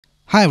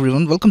Hi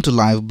everyone, welcome to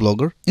Live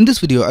Blogger. In this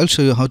video, I'll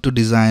show you how to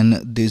design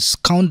this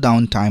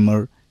countdown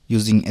timer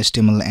using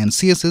HTML and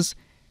CSS.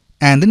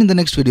 And then in the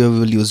next video, we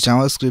will use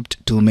JavaScript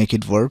to make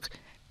it work.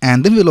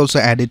 And then we'll also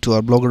add it to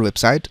our Blogger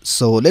website.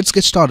 So let's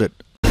get started.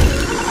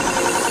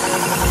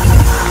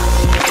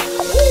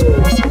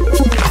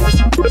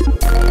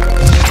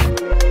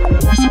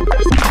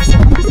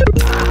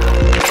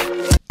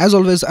 As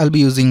always, I'll be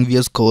using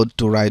VS Code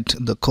to write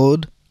the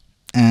code.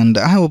 And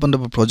I have opened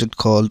up a project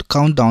called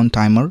Countdown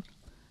Timer.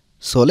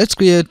 So let's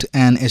create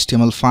an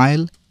HTML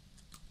file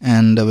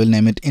and we'll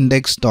name it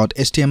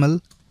index.html.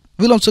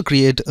 We'll also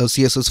create a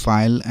CSS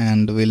file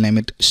and we'll name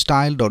it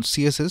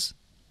style.css.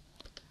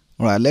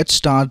 Alright, let's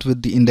start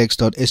with the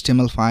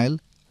index.html file.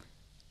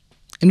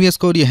 In VS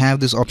Code, you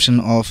have this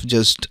option of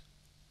just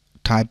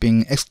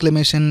typing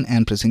exclamation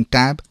and pressing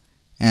tab,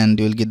 and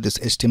you'll get this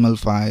HTML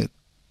file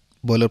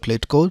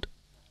boilerplate code.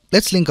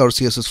 Let's link our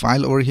CSS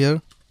file over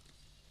here.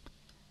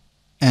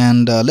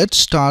 And let's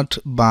start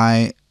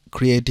by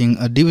creating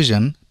a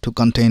division to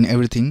contain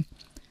everything,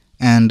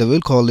 and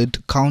we'll call it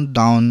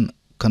countdown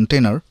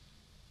container.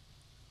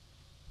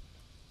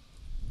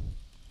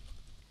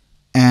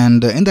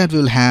 And in that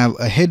we'll have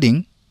a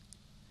heading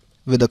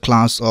with a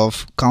class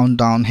of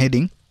countdown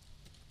heading,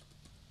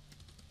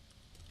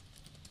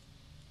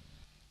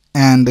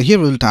 and here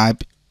we'll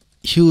type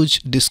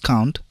huge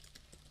discount,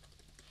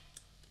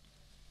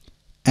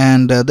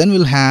 and then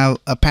we'll have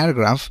a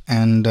paragraph,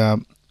 and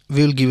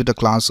we'll give it a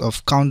class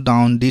of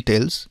countdown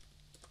details.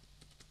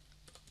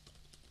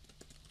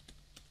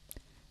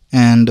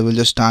 And we'll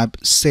just type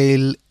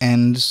sale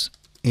ends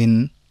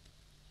in.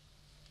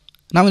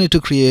 Now we need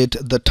to create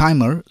the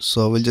timer,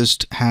 so we'll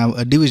just have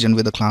a division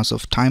with a class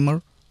of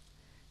timer,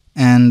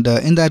 and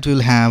in that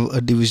we'll have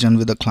a division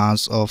with a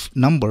class of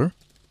number,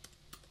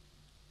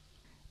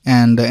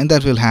 and in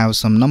that we'll have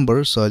some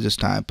numbers, so I'll just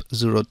type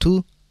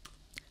 02,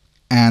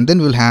 and then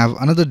we'll have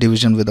another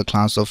division with a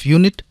class of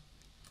unit,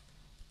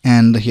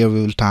 and here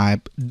we will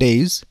type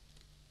days.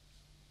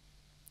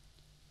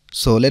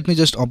 So let me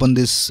just open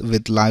this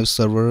with live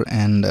server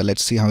and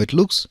let's see how it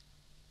looks.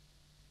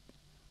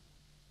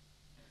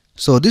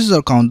 So this is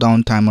our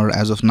countdown timer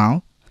as of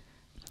now,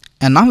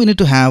 and now we need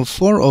to have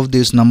 4 of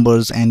these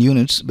numbers and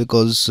units,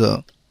 because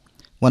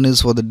one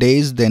is for the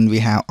days, then we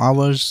have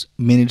hours,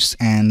 minutes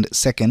and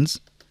seconds.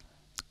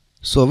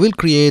 So we'll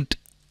create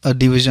a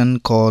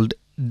division called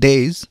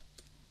days,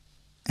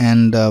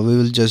 and we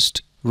will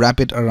just wrap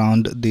it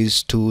around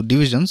these 2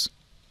 divisions.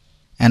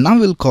 And now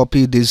we'll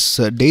copy this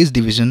days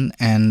division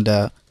and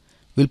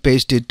we'll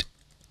paste it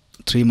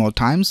 3 more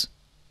times.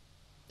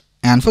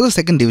 And for the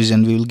second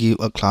division, we will give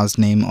a class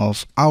name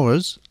of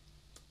hours,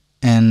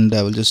 and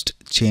we'll just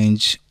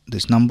change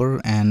this number,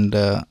 and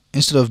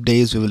instead of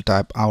days we will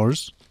type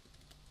hours.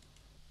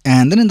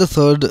 And then in the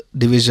third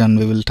division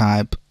we will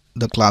type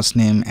the class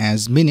name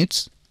as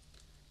minutes,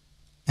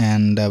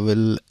 and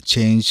we'll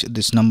change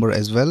this number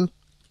as well,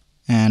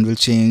 and we'll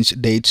change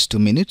dates to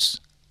minutes.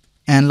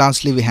 And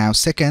lastly we have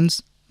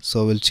seconds,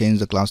 so we'll change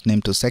the class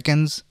name to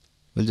seconds.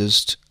 We'll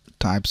just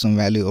type some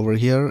value over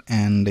here,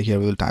 and here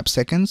we'll type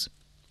seconds.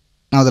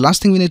 Now the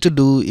last thing we need to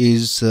do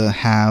is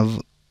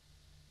have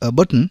a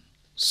button.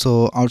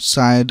 So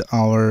outside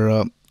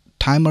our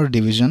timer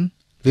division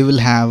we will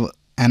have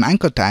an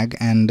anchor tag,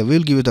 and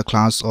we'll give it a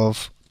class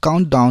of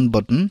countdown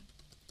button,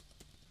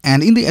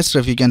 and in the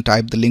href you can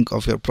type the link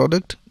of your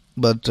product,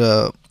 but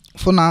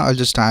for now I'll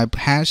just type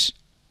hash,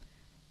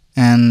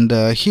 and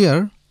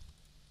here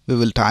we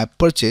will type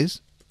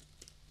purchase.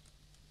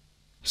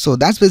 So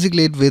that's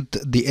basically it with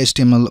the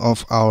HTML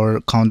of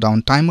our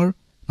countdown timer.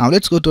 Now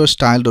let's go to our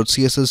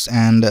style.css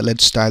and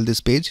let's style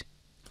this page.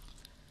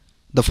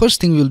 The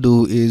first thing we'll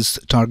do is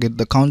target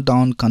the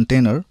countdown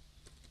container,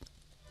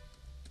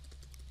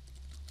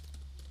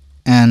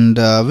 and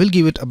we'll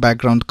give it a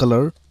background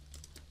color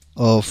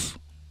of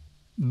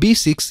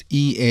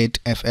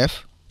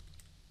B6E8FF,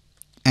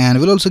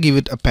 and we'll also give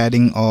it a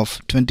padding of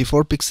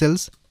 24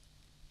 pixels,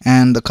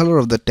 and the color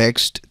of the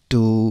text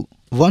to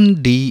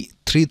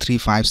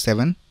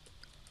 1D3357.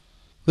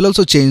 We'll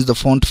also change the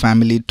font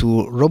family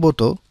to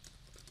Roboto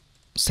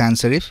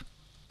sans serif,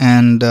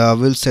 and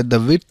we'll set the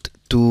width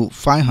to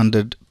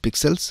 500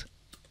 pixels,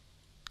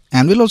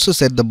 and we'll also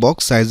set the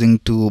box sizing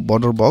to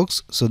border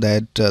box so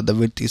that the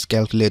width is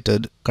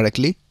calculated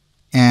correctly,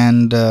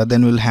 and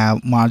then we'll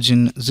have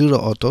margin 0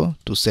 auto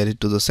to set it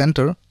to the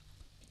center.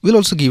 We'll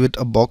also give it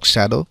a box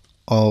shadow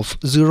of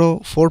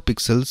 0, 4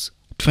 pixels,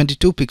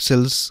 22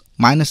 pixels,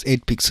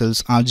 -8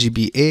 pixels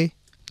RGBA,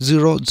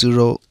 0,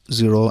 0,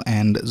 0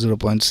 and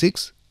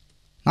 0.6.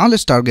 Now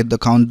let's target the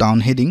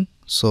countdown heading.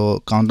 So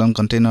countdown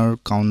container,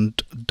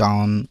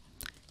 countdown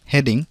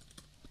heading,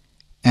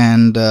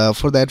 and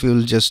for that we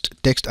will just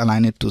text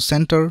align it to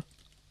center,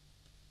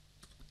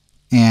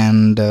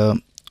 and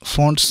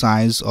font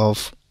size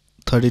of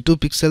 32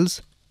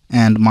 pixels,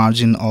 and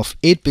margin of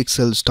 8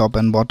 pixels top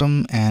and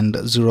bottom, and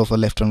 0 for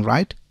left and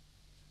right.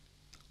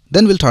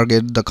 Then we'll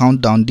target the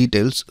countdown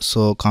details,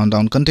 so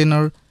countdown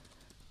container,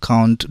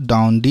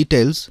 countdown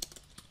details,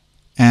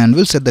 and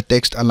we'll set the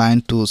text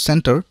align to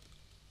center.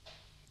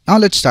 Now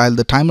let's style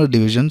the timer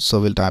division.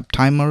 So we'll type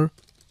timer,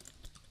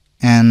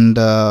 and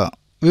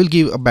we'll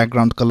give a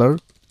background color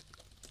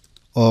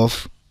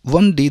of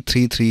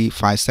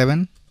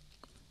 1D3357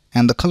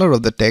 and the color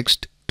of the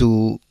text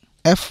to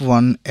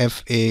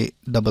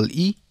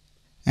F1FAEE,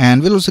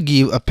 and we'll also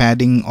give a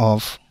padding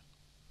of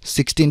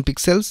 16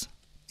 pixels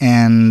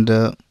and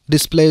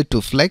display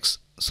to flex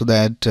so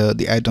that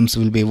the items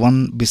will be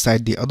one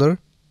beside the other.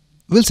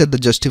 We'll set the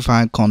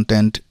justify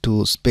content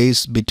to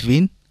space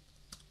between.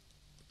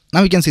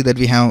 Now we can see that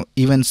we have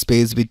even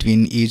space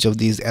between each of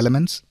these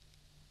elements.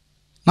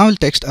 Now we'll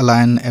text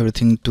align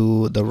everything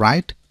to the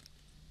right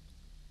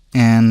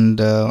and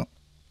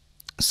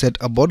set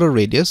a border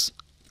radius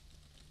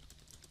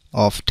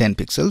of 10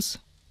 pixels.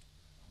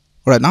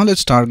 Alright, now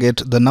let's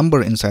target the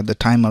number inside the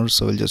timer.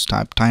 So we'll just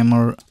type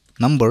timer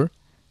number,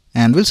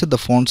 and we'll set the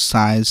font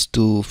size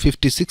to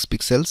 56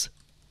 pixels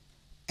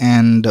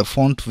and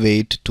font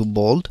weight to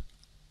bold.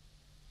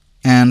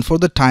 And for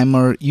the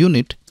timer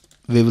unit,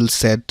 we will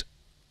set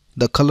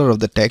the color of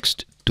the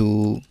text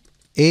to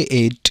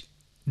A8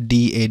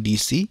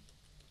 DADC.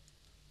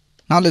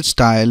 Now let's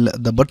style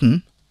the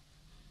button.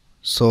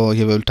 So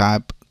here we'll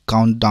type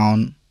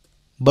countdown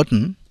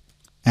button,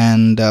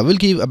 and we'll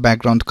give a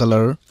background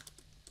color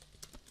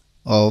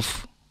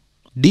of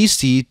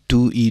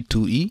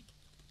DC2E2E,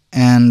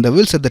 and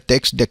we'll set the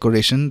text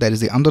decoration, that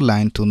is the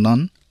underline, to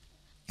none,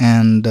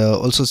 and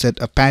also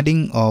set a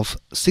padding of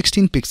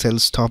 16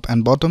 pixels top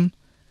and bottom,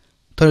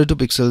 32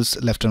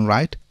 pixels left and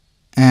right,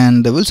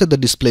 and we'll set the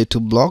display to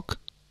block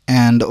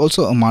and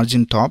also a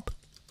margin top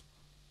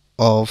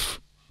of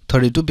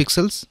 32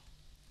 pixels,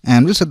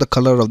 and we'll set the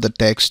color of the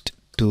text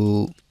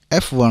to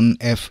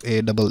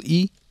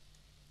F1FAEE.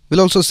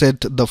 We'll also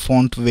set the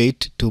font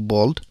weight to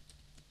bold,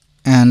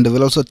 and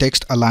we'll also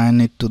text align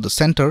it to the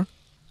center.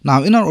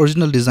 Now in our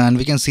original design,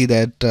 we can see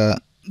that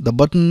the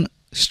button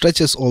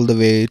stretches all the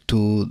way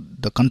to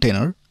the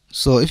container.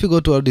 So if you go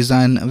to our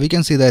design, we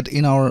can see that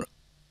in our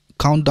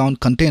countdown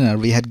container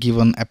we had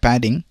given a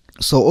padding.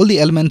 So all the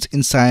elements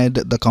inside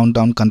the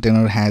countdown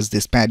container has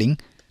this padding.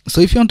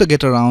 So if you want to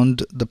get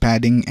around the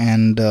padding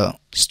and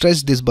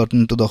stretch this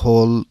button to the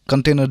whole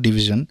container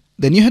division,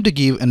 then you have to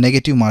give a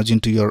negative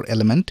margin to your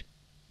element.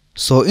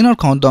 So in our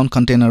countdown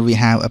container we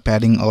have a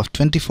padding of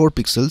 24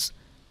 pixels.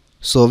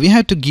 So we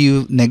have to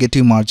give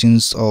negative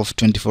margins of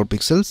 24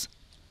 pixels.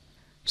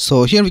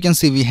 So here we can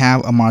see we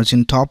have a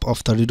margin top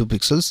of 32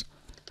 pixels.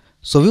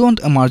 So we want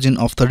a margin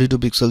of 32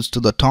 pixels to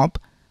the top,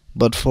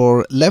 but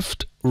for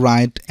left,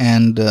 right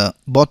and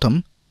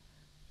bottom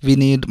we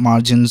need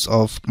margins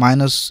of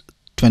minus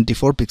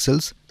 24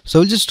 pixels. So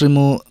we'll just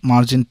remove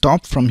margin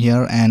top from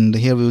here, and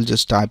here we will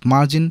just type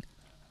margin,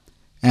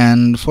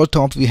 and for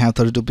top we have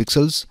 32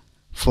 pixels,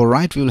 for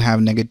right we will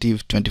have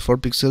negative 24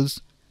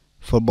 pixels,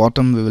 for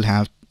bottom we will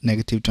have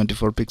negative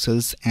 24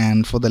 pixels,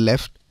 and for the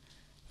left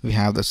we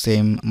have the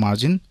same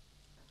margin.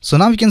 So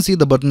now we can see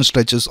the button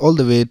stretches all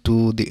the way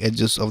to the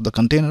edges of the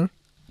container.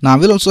 Now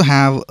we'll also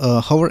have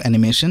a hover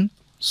animation.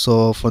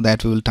 So for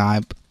that we will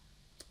type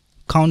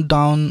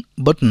countdown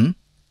button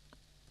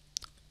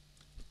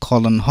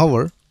colon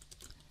hover,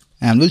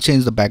 and we'll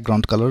change the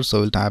background color. So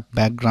we'll type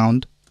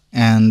background,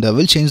 and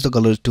we'll change the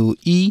color to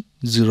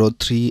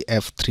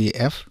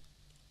E03F3F,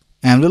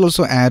 and we'll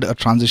also add a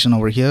transition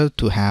over here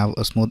to have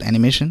a smooth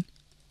animation,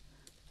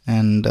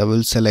 and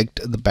we'll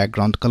select the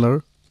background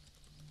color,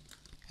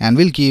 and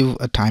we'll give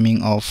a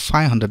timing of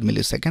 500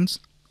 milliseconds.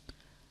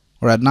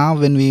 Right now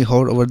when we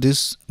hover over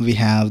this, we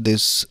have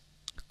this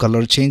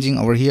color changing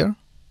over here.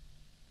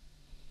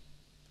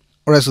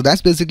 Alright, so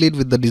that's basically it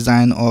with the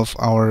design of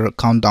our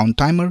countdown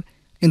timer.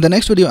 In the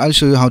next video, I'll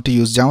show you how to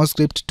use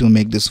JavaScript to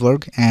make this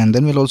work, and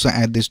then we'll also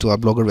add this to our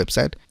Blogger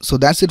website. So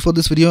that's it for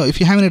this video. If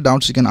you have any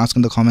doubts, you can ask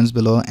in the comments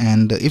below,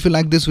 and if you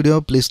like this video,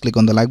 please click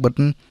on the like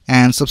button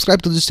and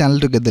subscribe to this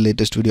channel to get the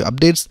latest video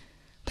updates.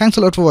 Thanks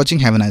a lot for watching.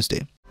 Have a nice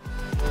day.